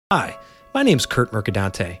Hi, my name's Kurt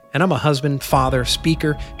Mercadante, and I'm a husband, father,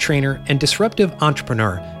 speaker, trainer, and disruptive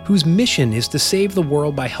entrepreneur whose mission is to save the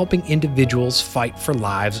world by helping individuals fight for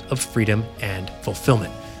lives of freedom and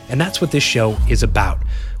fulfillment. And that's what this show is about.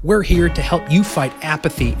 We're here to help you fight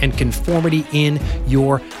apathy and conformity in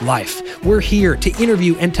your life. We're here to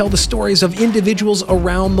interview and tell the stories of individuals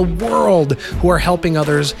around the world who are helping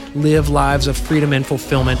others live lives of freedom and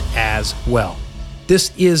fulfillment as well.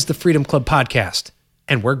 This is the Freedom Club Podcast,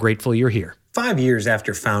 and we're grateful you're here. 5 years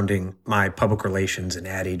after founding my public relations and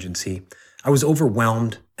ad agency, I was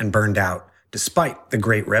overwhelmed and burned out despite the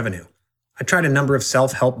great revenue. I tried a number of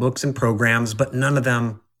self-help books and programs, but none of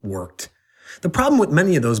them worked. The problem with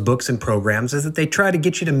many of those books and programs is that they try to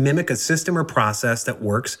get you to mimic a system or process that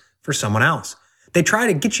works for someone else. They try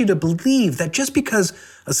to get you to believe that just because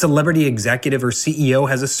a celebrity executive or CEO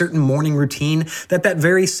has a certain morning routine, that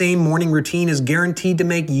very same morning routine is guaranteed to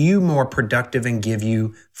make you more productive and give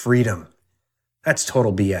you freedom. That's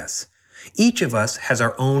total BS. Each of us has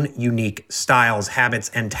our own unique styles,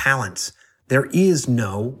 habits, and talents. There is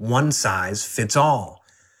no one size fits all.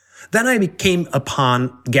 Then I came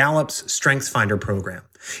upon Gallup's StrengthsFinder program.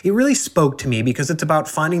 It really spoke to me because it's about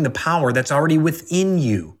finding the power that's already within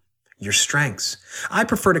you, your strengths. I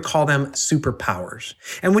prefer to call them superpowers.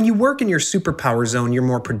 And when you work in your superpower zone, you're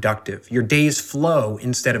more productive. Your days flow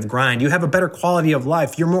instead of grind. You have a better quality of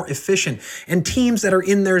life. You're more efficient. And teams that are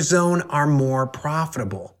in their zone are more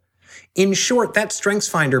profitable. In short, that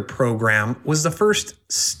StrengthsFinder program was the first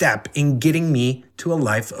step in getting me to a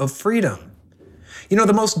life of freedom. You know,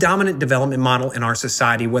 the most dominant development model in our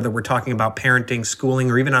society, whether we're talking about parenting, schooling,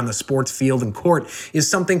 or even on the sports field and court, is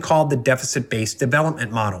something called the deficit-based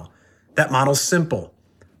development model. That model's simple.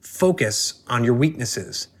 Focus on your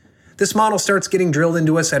weaknesses. This model starts getting drilled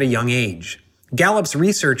into us at a young age. Gallup's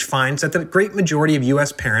research finds that the great majority of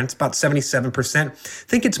U.S. parents, about 77%,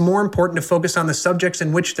 think it's more important to focus on the subjects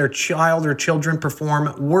in which their child or children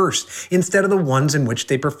perform worst instead of the ones in which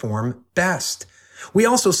they perform best. We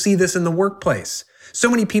also see this in the workplace. So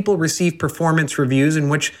many people receive performance reviews in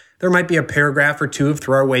which there might be a paragraph or two of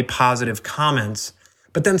throwaway positive comments,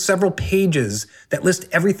 but then several pages that list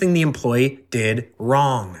everything the employee did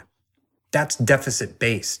wrong. That's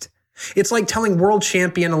deficit-based. It's like telling world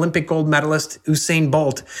champion Olympic gold medalist Usain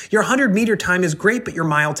Bolt, your 100-meter time is great, but your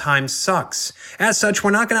mile time sucks. As such,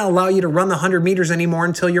 we're not going to allow you to run the 100 meters anymore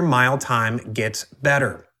until your mile time gets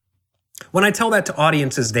better. When I tell that to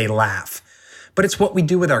audiences, they laugh. But it's what we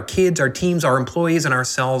do with our kids, our teams, our employees, and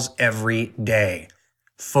ourselves every day.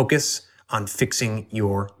 Focus on fixing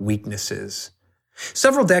your weaknesses.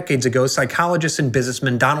 Several decades ago, psychologist and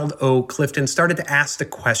businessman Donald O. Clifton started to ask the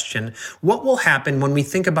question, what will happen when we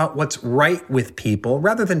think about what's right with people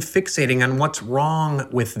rather than fixating on what's wrong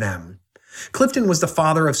with them? Clifton was the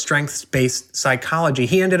father of strengths-based psychology.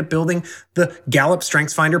 He ended up building the Gallup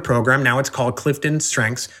StrengthsFinder program. Now it's called Clifton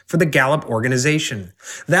Strengths for the Gallup organization.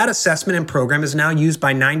 That assessment and program is now used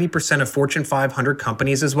by 90% of Fortune 500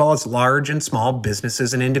 companies as well as large and small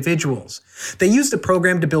businesses and individuals. They use the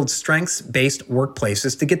program to build strengths-based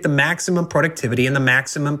workplaces to get the maximum productivity and the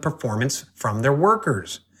maximum performance from their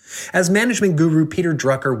workers. As management guru Peter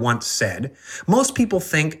Drucker once said, most people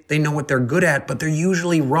think they know what they're good at, but they're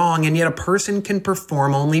usually wrong, and yet a person can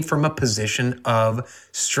perform only from a position of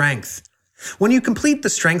strength. When you complete the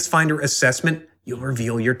StrengthsFinder assessment, you'll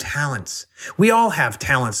reveal your talents. We all have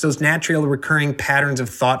talents, those naturally recurring patterns of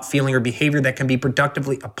thought, feeling, or behavior that can be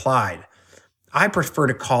productively applied. I prefer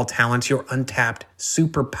to call talents your untapped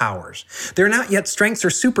superpowers. They're not yet strengths or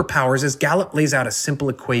superpowers, as Gallup lays out a simple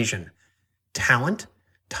equation. Talent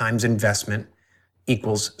times investment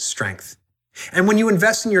equals strength. And when you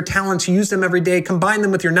invest in your talents, you use them every day, combine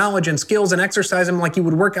them with your knowledge and skills and exercise them like you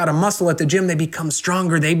would work out a muscle at the gym, they become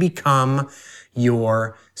stronger. They become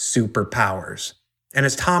your superpowers. And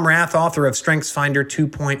as Tom Rath, author of StrengthsFinder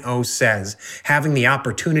 2.0 says, having the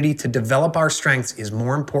opportunity to develop our strengths is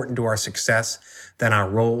more important to our success than our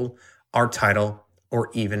role, our title, or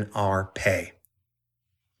even our pay.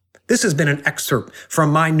 This has been an excerpt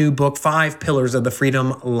from my new book, 5 Pillars of the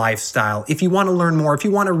Freedom Lifestyle. If you want to learn more, if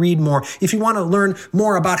you want to read more, if you want to learn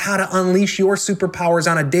more about how to unleash your superpowers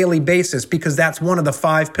on a daily basis, because that's one of the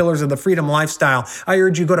 5 pillars of the freedom lifestyle, I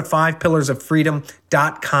urge you go to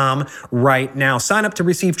 5pillarsoffreedom.com right now. Sign up to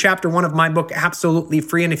receive chapter 1 of my book absolutely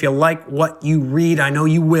free. And if you like what you read, I know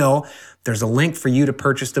you will, there's a link for you to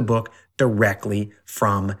purchase the book directly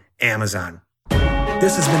from Amazon.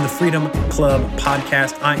 This has been the Freedom Club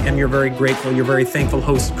Podcast. I am your very grateful, your very thankful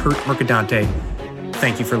host, Kurt Mercadante.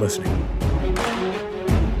 Thank you for listening.